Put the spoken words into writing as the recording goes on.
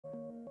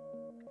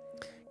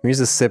We use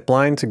a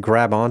zipline to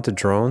grab onto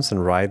drones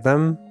and ride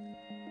them.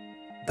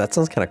 That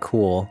sounds kind of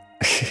cool.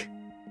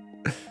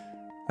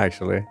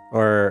 Actually.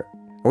 Or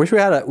I wish we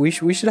had a we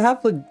should have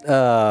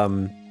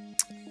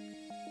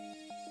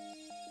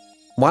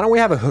why don't we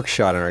have a hook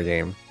shot in our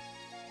game?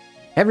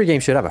 Every game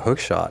should have a hook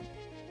shot.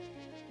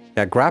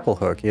 Yeah, grapple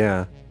hook,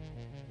 yeah.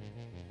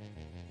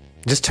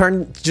 Just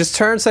turn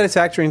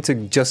Satisfactory into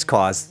Just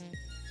Cause.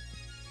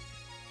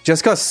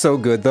 Just Cause is so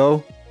good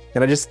though.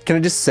 Can I just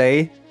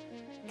say?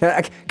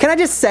 Can I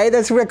just say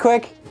this real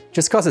quick?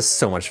 Just Cause is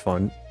so much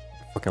fun.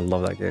 I fucking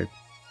love that game.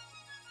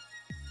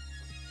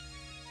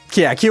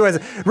 Yeah,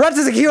 QA run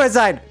to the QA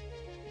side!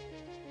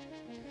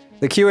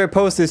 The QA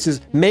post is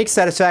just make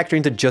Satisfactory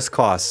into Just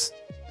Cause.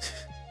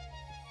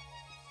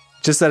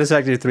 Just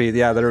Satisfactory 3,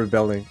 yeah, they're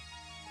rebuilding.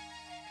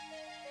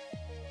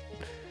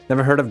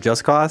 Never heard of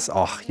Just Cause?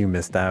 Oh, you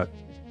missed out.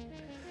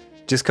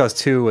 Just Cause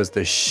 2 was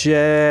the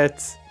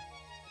shit.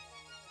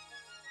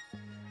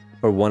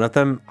 Or one of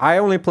them. I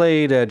only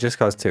played Just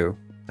Cause 2.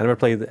 I never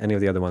played any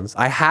of the other ones.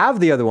 I have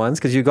the other ones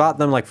because you got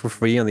them like for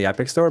free on the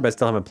Epic Store, but I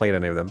still haven't played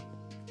any of them.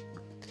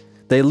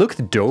 They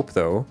looked dope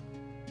though.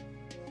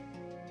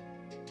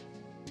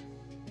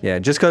 Yeah,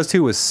 Just Cause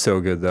 2 was so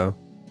good though.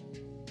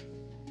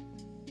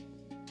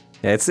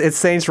 Yeah, it's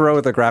Saints Row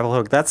with a grapple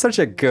hook. That's such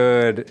a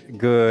good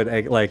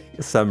like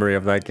summary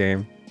of that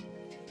game.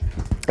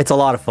 It's a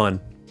lot of fun.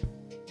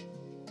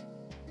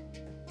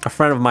 A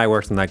friend of mine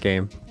works in that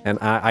game, and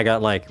I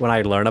got like, when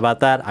I learned about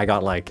that, I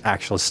got like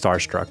actual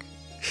starstruck.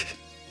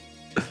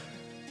 I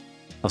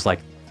was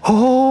like,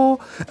 oh!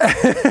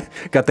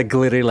 Got the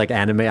glittery like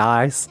anime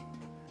eyes.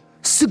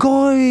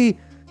 Sugoi!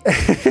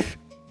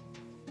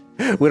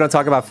 We don't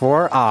talk about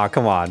 4? Ah,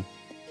 come on.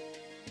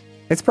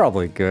 It's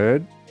probably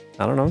good.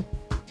 I don't know.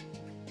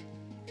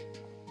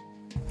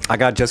 I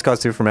got Just Cause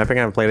 2 from Epic,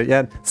 I haven't played it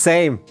yet.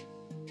 Same!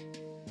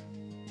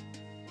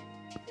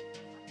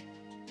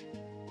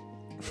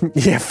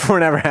 Yeah, 4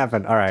 never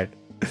happened. Alright.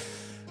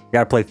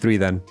 Gotta play 3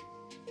 then.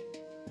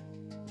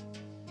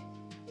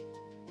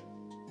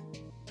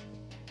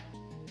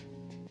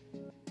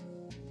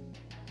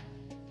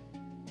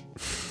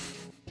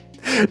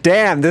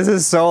 Damn, this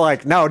is so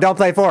like, no, don't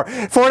play 4.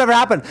 4 never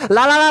happened.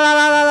 La la la la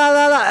la la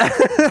la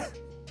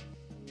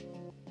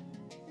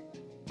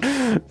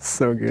la.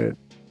 So good.